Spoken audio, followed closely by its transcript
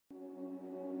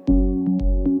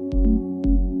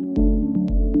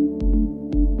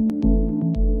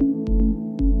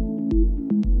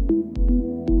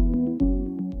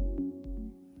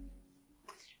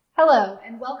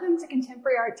to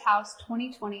Contemporary Art Taos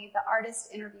 2020, the Artist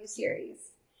Interview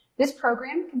Series. This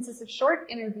program consists of short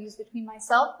interviews between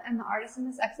myself and the artists in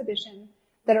this exhibition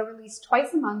that are released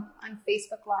twice a month on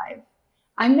Facebook Live.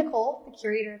 I'm Nicole, the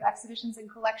Curator of Exhibitions and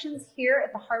Collections here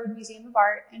at the Harwood Museum of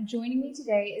Art, and joining me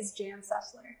today is Jan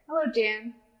Sessler. Hello,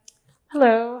 Jan.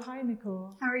 Hello. Hi,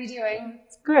 Nicole. How are you doing?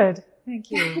 It's good. Thank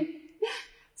you.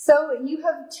 So you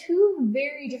have two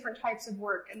very different types of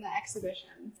work in the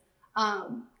exhibition.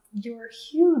 Your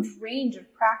huge range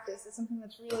of practice is something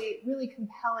that's really, really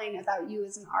compelling about you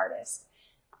as an artist.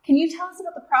 Can you tell us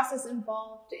about the process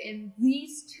involved in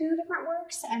these two different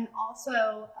works and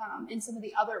also in some of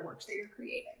the other works that you're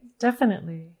creating?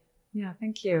 Definitely. Yeah,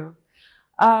 thank you.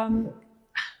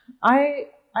 I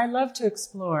love to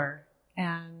explore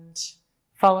and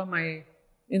follow my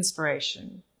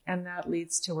inspiration, and that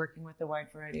leads to working with a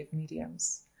wide variety of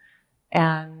mediums.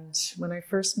 And when I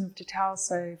first moved to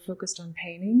Taos, I focused on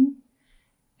painting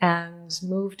and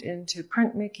moved into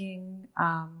printmaking.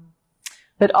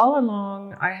 But all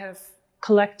along, I have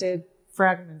collected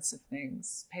fragments of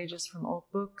things, pages from old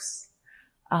books,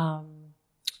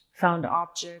 found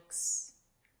objects,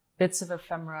 bits of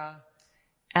ephemera,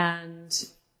 and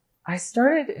I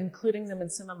started including them in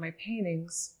some of my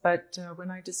paintings. But when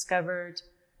I discovered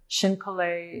chine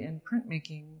collé and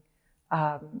printmaking,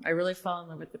 I really fell in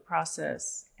love with the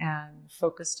process and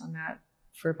focused on that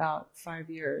for about 5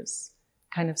 years,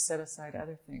 kind of set aside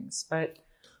other things. But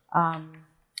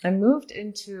I moved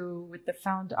into, with the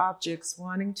found objects,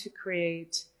 wanting to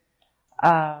create,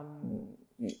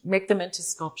 make them into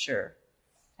sculpture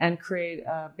and create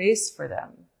a base for them.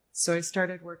 So I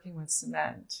started working with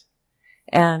cement.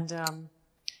 And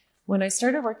when I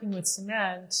started working with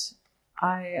cement,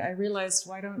 I realized,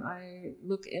 why don't I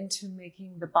look into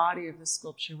making the body of the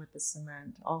sculpture with the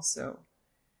cement also?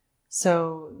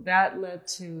 So that led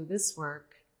to this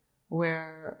work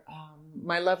where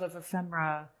my love of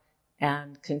ephemera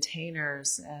and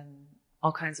containers and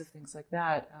all kinds of things like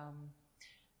that,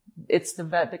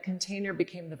 the container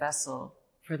became the vessel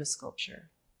for the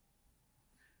sculpture.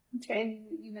 Okay,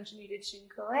 and you mentioned you did chine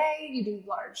collé, you do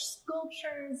large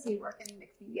sculptures, you work in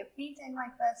mixed media painting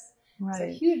like this. Right.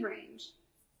 It's a huge range.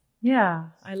 Yeah,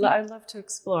 I love to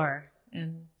explore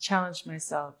and challenge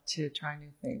myself to try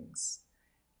new things.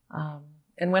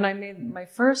 And when I made my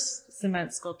first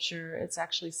cement sculpture, it's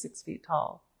actually 6 feet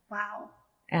tall. Wow.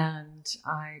 And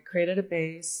I created a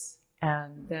base,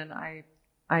 and then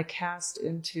I cast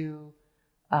into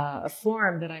a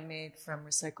form that I made from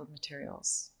recycled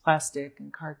materials, plastic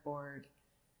and cardboard,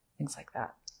 things like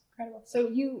that. Incredible. So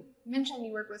you mentioned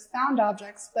you work with found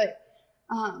objects, but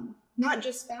not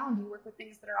just found, you work with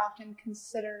things that are often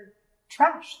considered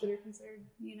trash, that are considered,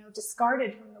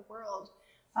 discarded from the world.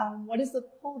 What is the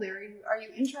pull there? Are you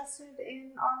interested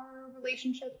in our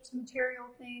relationship to material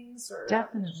things, or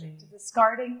definitely to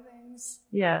discarding things?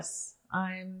 Yes,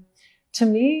 to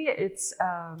me, it's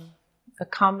a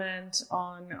comment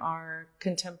on our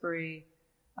contemporary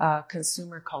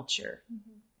consumer culture.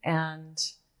 Mm-hmm. And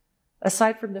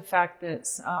aside from the fact that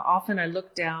often I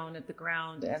look down at the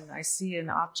ground and I see an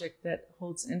object that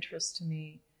holds interest to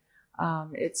me,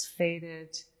 it's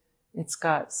faded, it's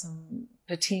got some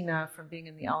patina from being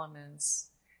in the elements,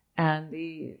 and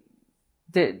the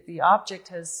object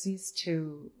has ceased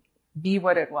to be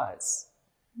what it was.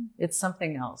 It's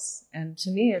something else. And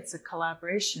to me, it's a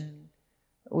collaboration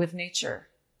with nature.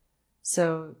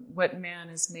 So what man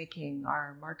is making,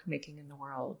 our mark making in the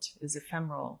world, is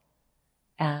ephemeral.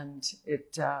 And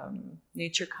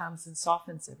nature comes and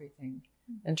softens everything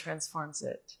and transforms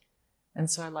it.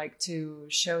 And so I like to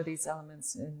show these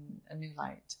elements in a new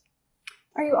light.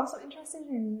 Are you also interested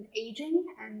in aging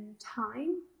and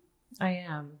time? I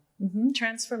am. Mm-hmm.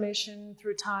 Transformation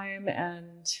through time.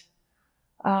 And,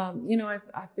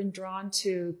 I've been drawn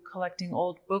to collecting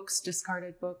old books,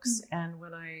 discarded books. Mm-hmm. And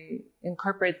when I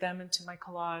incorporate them into my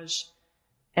collage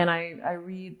and I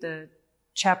read the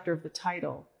chapter of the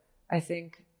title, I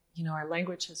think, our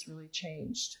language has really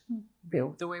changed.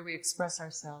 Mm-hmm. The way we express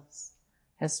ourselves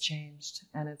has changed,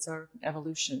 and it's our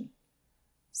evolution.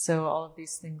 So all of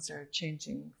these things are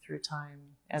changing through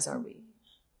time, as are we.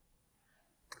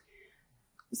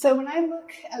 So when I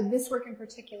look at this work in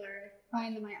particular, I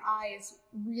find that my eye is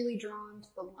really drawn to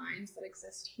the lines that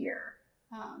exist here.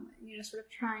 Sort of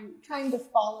trying to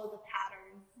follow the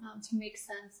pattern to make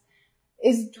sense.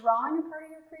 Is drawing a part of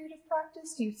your creative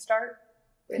practice? Do you start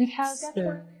with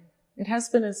sketchwork? It has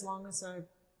been as long as I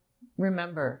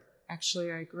remember.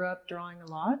 Actually, I grew up drawing a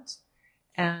lot,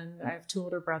 and I have two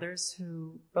older brothers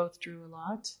who both drew a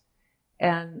lot.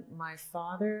 And my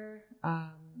father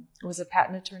was a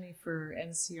patent attorney for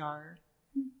NCR,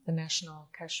 the National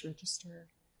Cash Register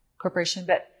corporation,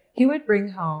 but he would bring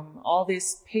home all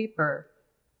this paper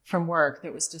from work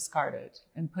that was discarded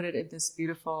and put it in this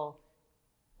beautiful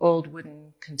old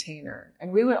wooden container.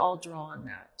 And we would all draw on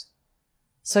that.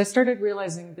 So I started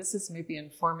realizing this is maybe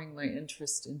informing my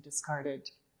interest in discarded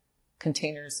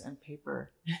containers and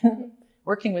paper,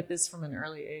 working with this from an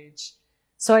early age.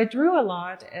 So I drew a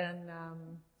lot, and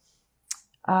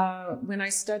when I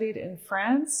studied in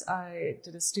France, I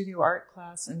did a studio art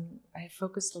class, and I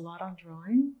focused a lot on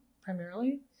drawing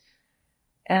primarily.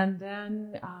 And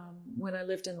then when I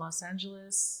lived in Los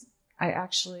Angeles, I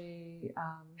actually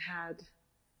had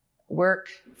work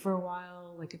for a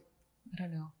while,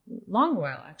 long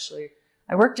while actually.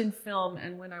 I worked in film,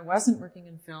 and when I wasn't working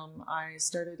in film, I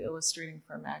started illustrating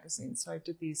for a magazine. So I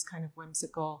did these kind of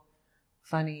whimsical,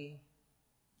 funny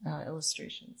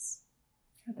illustrations.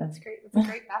 Oh, that's great. That's a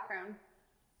great background.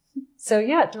 So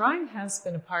yeah, drawing has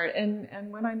been a part.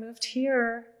 And when I moved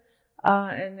here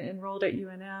and enrolled at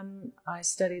UNM, I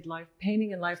studied life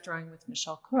painting and life drawing with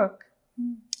Michelle Cooke.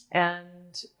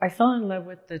 And I fell in love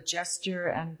with the gesture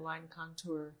and blind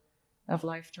contour of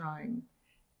life drawing.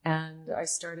 And I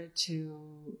started to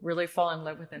really fall in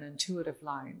love with an intuitive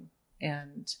line.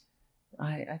 And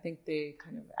I think they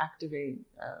kind of activate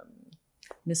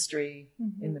mystery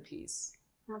in the piece.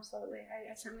 Absolutely.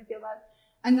 I certainly feel that.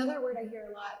 Another word I hear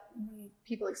a lot when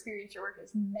people experience your work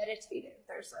is meditative.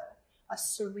 There's a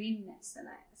sereneness in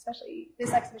it, especially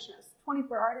this exhibition has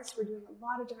 24 artists. We're doing a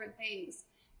lot of different things.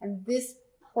 And this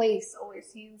place always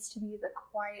seems to be the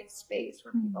quiet space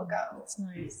where people go. That's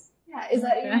nice. Yeah. Is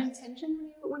that your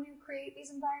intention when you create these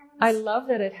environments? I love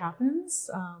that it happens.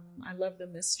 I love the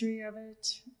mystery of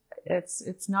it.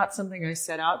 It's not something I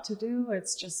set out to do.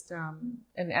 It's just an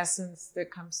essence that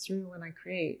comes through when I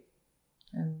create.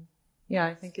 And yeah,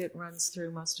 I think it runs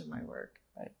through most of my work.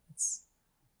 But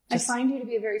I find you to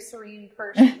be a very serene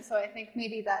person, so I think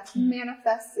maybe that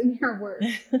manifests in your work.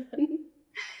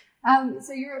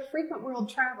 So you're a frequent world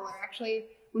traveler. Actually,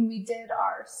 when we did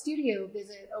our studio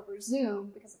visit over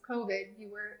Zoom because of COVID, you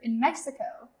were in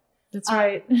Mexico. That's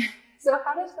right. So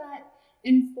how does that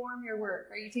inform your work?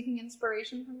 Are you taking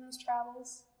inspiration from those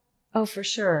travels? Oh, for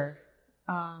sure.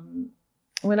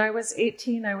 When I was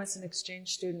 18, I was an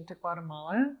exchange student to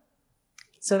Guatemala.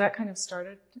 So that kind of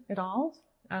started it all.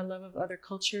 A love of other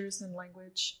cultures and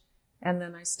language. And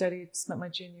then I spent my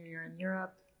junior year in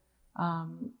Europe.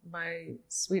 My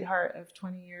sweetheart of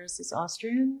 20 years is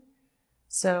Austrian.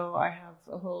 So I have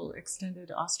a whole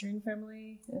extended Austrian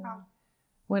family. And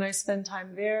when I spend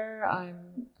time there,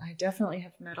 I definitely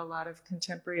have met a lot of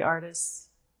contemporary artists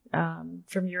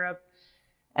from Europe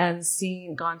and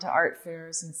gone to art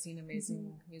fairs and seen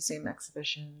amazing museum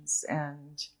exhibitions.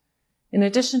 And in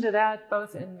addition to that,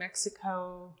 both in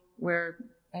Mexico, where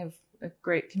I have a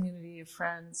great community of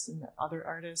friends and other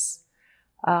artists,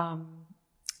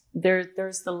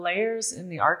 there's the layers in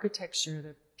the architecture,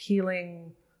 the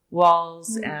peeling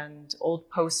walls and old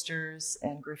posters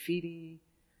and graffiti.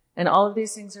 And all of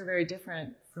these things are very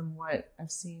different from what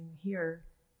I've seen here.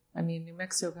 I mean, New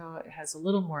Mexico has a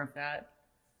little more of that.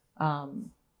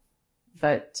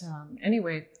 But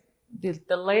anyway,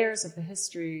 the layers of the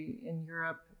history in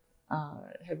Europe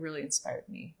have really inspired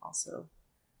me also.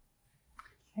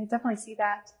 I definitely see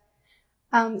that.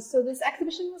 So this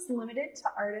exhibition was limited to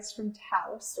artists from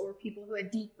Taos or people who had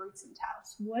deep roots in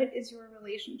Taos. What is your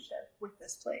relationship with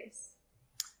this place?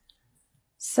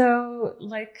 So,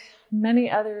 like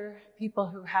many other people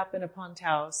who happen upon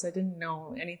Taos, I didn't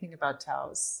know anything about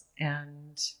Taos.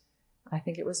 And I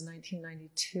think it was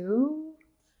 1992.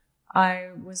 I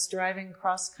was driving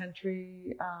cross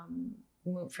country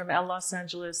from Los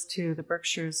Angeles to the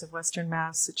Berkshires of Western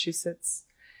Massachusetts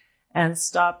and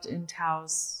stopped in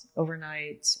Taos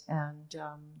overnight. And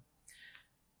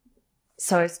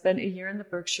so I spent a year in the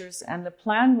Berkshires, and the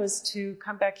plan was to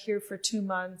come back here for 2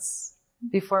 months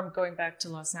before I'm going back to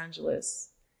Los Angeles.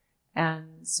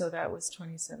 And so that was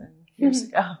 27 years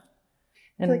ago.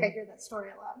 And I feel like I hear that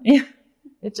story a lot. Yeah,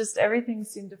 everything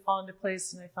seemed to fall into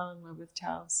place, and I fell in love with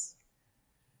Taos.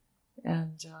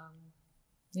 And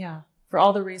for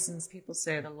all the reasons people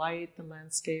say, the light, the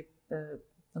landscape, the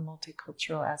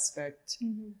multicultural aspect,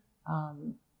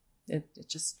 it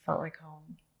just felt like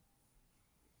home.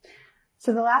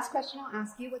 So the last question I'll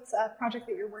ask you, what's a project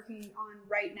that you're working on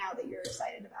right now that you're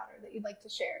excited about or that you'd like to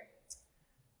share?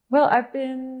 Well, I've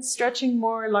been stretching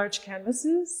more large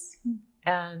canvases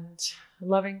and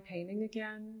loving painting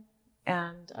again.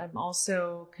 And I'm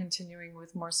also continuing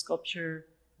with more sculpture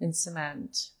in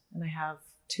cement. And I have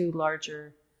 2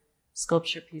 larger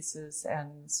sculpture pieces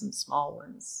and some small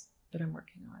ones that I'm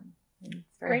working on. I'm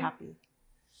very happy.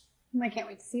 I can't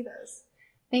wait to see those.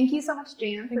 Thank you so much,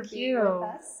 Jan, for being with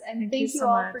us. And thank you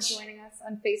all for joining us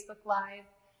on Facebook Live.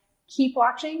 Keep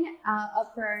watching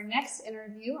up for our next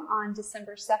interview on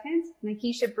December 2nd.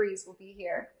 Nikisha Breeze will be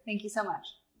here. Thank you so much.